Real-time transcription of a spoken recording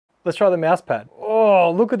Let's try the mouse pad.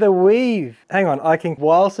 Oh, look at the weave. Hang on, I can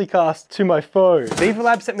wirelessly cast to my phone. Beaver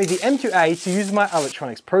Lab sent me the M2A to use in my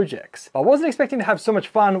electronics projects. I wasn't expecting to have so much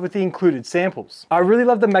fun with the included samples. I really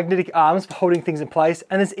love the magnetic arms for holding things in place,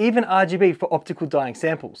 and there's even RGB for optical dyeing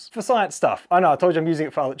samples. For science stuff. I know, I told you I'm using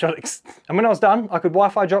it for electronics. And when I was done, I could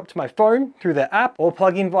Wi-Fi drop to my phone through their app, or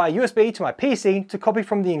plug in via USB to my PC to copy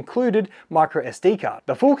from the included micro SD card.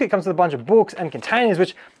 The full kit comes with a bunch of books and containers,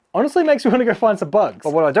 which honestly makes me want to go find some bugs.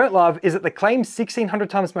 But what I don't love is that the claimed 1600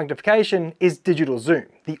 times magnification is digital zoom.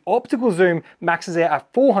 The optical zoom maxes out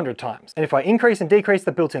at 400 times. And if I increase and decrease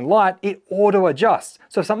the built-in light, it auto adjusts.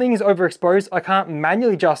 So if something is overexposed, I can't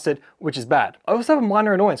manually adjust it, which is bad. I also have a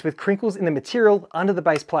minor annoyance with crinkles in the material under the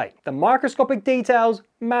base plate. The microscopic details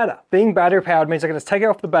matter. Being battery powered means I can just take it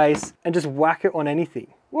off the base and just whack it on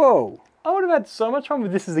anything. Whoa, I would have had so much fun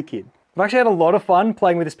with this as a kid. I've actually had a lot of fun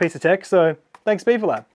playing with this piece of tech, so thanks Beaver Lab.